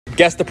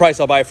Guess the price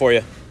I'll buy it for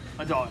you.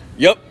 $1.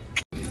 Yep.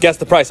 Guess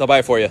the price I'll buy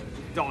it for you.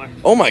 $1.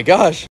 Oh my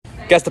gosh.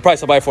 Guess the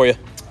price I'll buy it for you.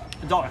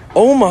 $1.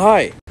 Oh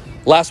my.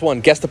 Last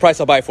one. Guess the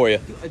price I'll buy it for you.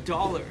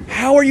 $1.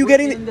 How are you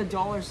getting in the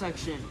dollar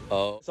section?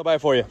 Oh. I'll buy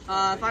it for you.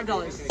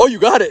 $5. Oh, you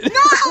got it.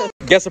 No!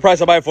 Guess the price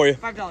I'll buy it for you.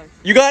 $5.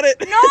 You got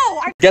it.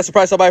 No! Guess the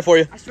price I'll buy it for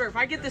you. I swear, if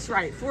I get this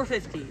right,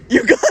 $4.50.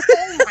 You got it.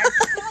 Oh my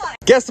god!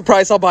 Guess the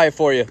price I'll buy it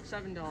for you.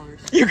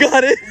 $7. You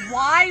got it.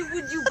 Why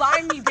would you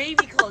buy me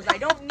baby clothes? I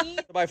don't need.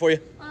 I'll buy it for you.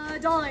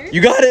 $1.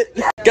 You got it.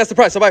 Guess the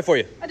price I'll buy it for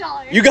you.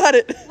 $1. You got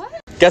it.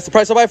 What? Guess the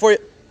price I'll buy it for you.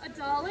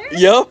 $1?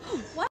 Yup.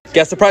 What?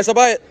 Guess the price I'll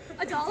buy it.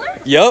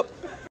 $1? Yup.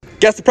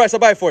 Guess the price I'll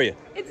buy it for you.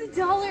 It's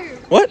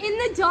 $1. What? In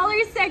the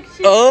dollar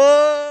section.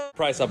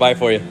 Price I'll buy it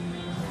for you.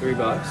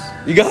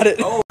 $3. You got it.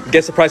 Oh.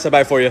 Guess the price I'll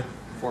buy it for you.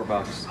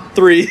 $4.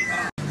 3.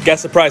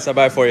 Guess the price I'll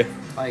buy it for you.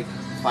 Like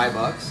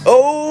 $5.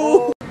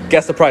 Oh.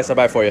 Guess the price I'll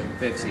buy it for you.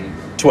 15.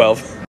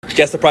 12.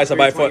 Guess the price I'll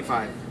buy it for you.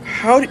 25.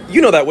 How do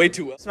you know that way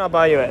too well? I'll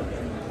buy you it.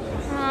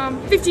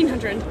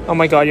 $1,500. Oh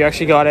my god, you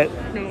actually got it.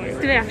 No way.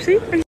 Did I actually?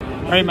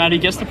 Alright, Maddie,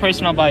 guess the price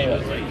and I'll buy you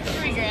it.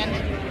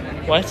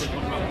 $3,000. What?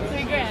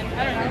 $3,000.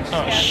 I don't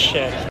know. Oh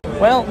shit.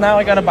 Well, now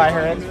I gotta buy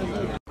her it.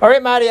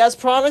 Alright, Maddie, as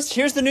promised,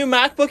 here's the new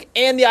MacBook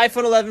and the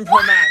iPhone 11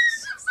 Pro Max.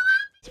 Guess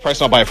the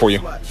price and I'll buy it for you.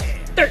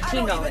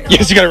 $13.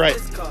 Yes, you got it right.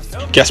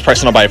 Guess the price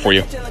and I'll buy it for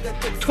you.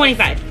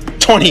 $25.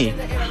 20.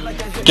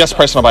 Guess the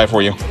price and I'll buy it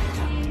for you.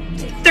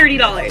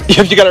 $30.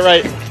 Yep, you got it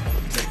right.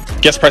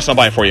 Guess the price and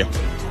I'll buy it for you.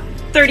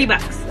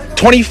 $30.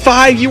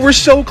 25. You were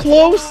so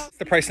close.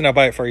 The price and I'll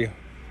buy it for you.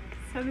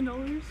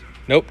 $7.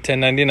 Nope,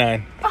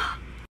 $10.99.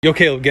 Yo,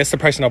 Caleb, guess the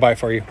price and I'll buy it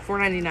for you.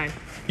 $4.99.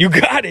 You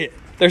got it.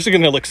 They're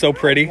gonna look so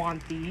pretty.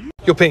 Want these?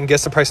 Yo, Peyton,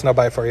 guess the price and I'll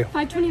buy it for you.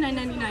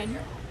 $529.99.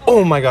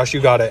 Oh my gosh,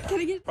 you got it.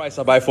 Can I get Price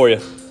I'll buy it for you.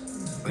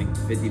 Like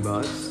 $50.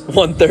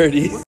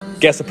 $130.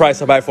 Guess the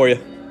price I'll buy it for you.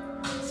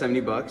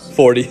 $70.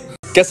 40.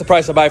 Guess the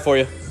price I'll buy it for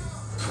you.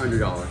 $100.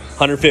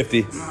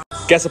 150.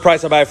 Guess the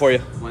price I'll buy it for you.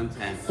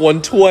 110.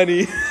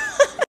 120.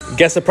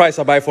 Guess the price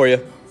I'll buy it for you.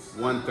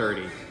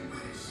 130.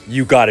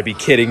 You gotta be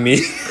kidding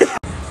me.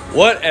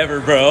 Whatever,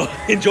 bro.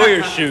 Enjoy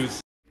your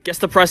shoes. Guess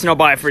the price and I'll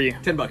buy it for you.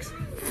 $10.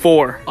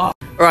 4.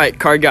 Alright,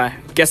 card guy.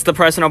 Guess the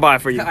price and I'll buy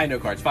it for you. I know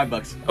cards.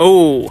 $5.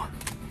 Oh.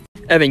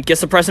 Evan,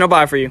 guess the price and I'll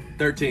buy it for you.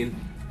 13.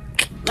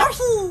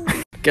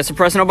 Guess the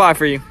price and I'll buy it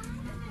for you.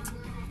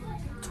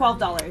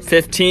 $12.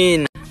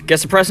 15.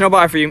 Guess the price and I'll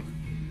buy it for you.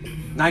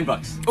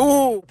 $9.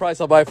 Ooh.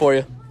 Price I'll buy for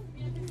you.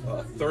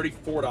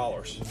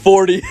 $34.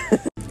 40.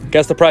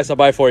 Guess the price I'll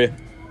buy for you.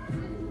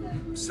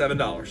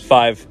 $7.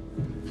 5.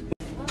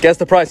 Guess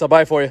the price I'll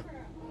buy for you.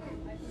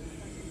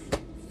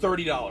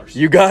 $30.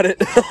 You got it.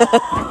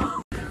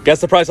 Guess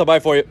the price I'll buy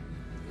for you.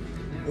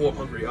 Oh, I'm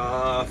hungry.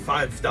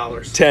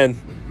 $5. 10.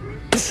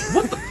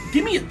 What the?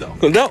 Give me it though.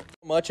 No. How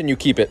much and you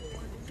keep it?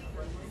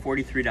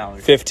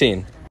 $43.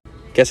 15.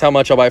 Guess how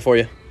much I'll buy for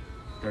you.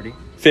 30.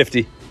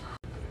 50.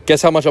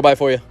 Guess how much I'll buy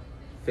for you.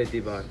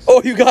 $50.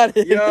 Oh, you got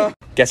it. Yeah.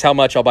 Guess how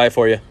much I'll buy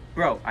for you.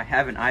 Bro, I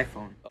have an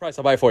iPhone. Price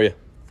I'll buy for you.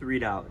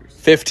 $3.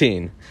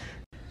 15.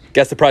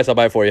 Guess the price I'll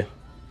buy for you.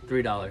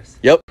 $3.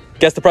 Yep.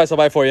 Guess the price I'll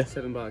buy for you.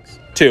 $7.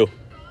 2.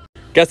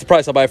 Guess the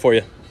price I'll buy for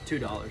you.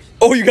 $2.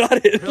 Oh, you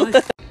got it.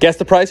 Really? Guess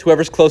the price.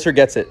 Whoever's closer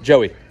gets it.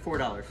 Joey.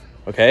 $4.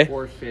 Okay.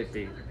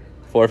 $4.50.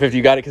 450.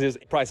 You got it because it's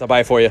the price I'll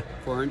buy for you.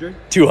 $400.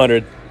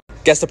 200.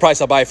 Guess the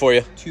price I'll buy for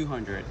you.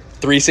 $200.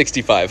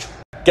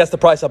 365. Guess the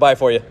price I'll buy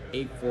for you.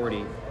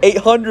 $840.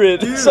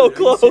 800. So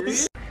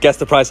close. Guess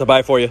the price I'll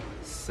buy for you.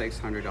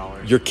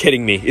 $600. You're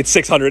kidding me. It's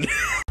 600.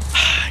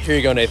 Here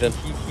you go, Nathan.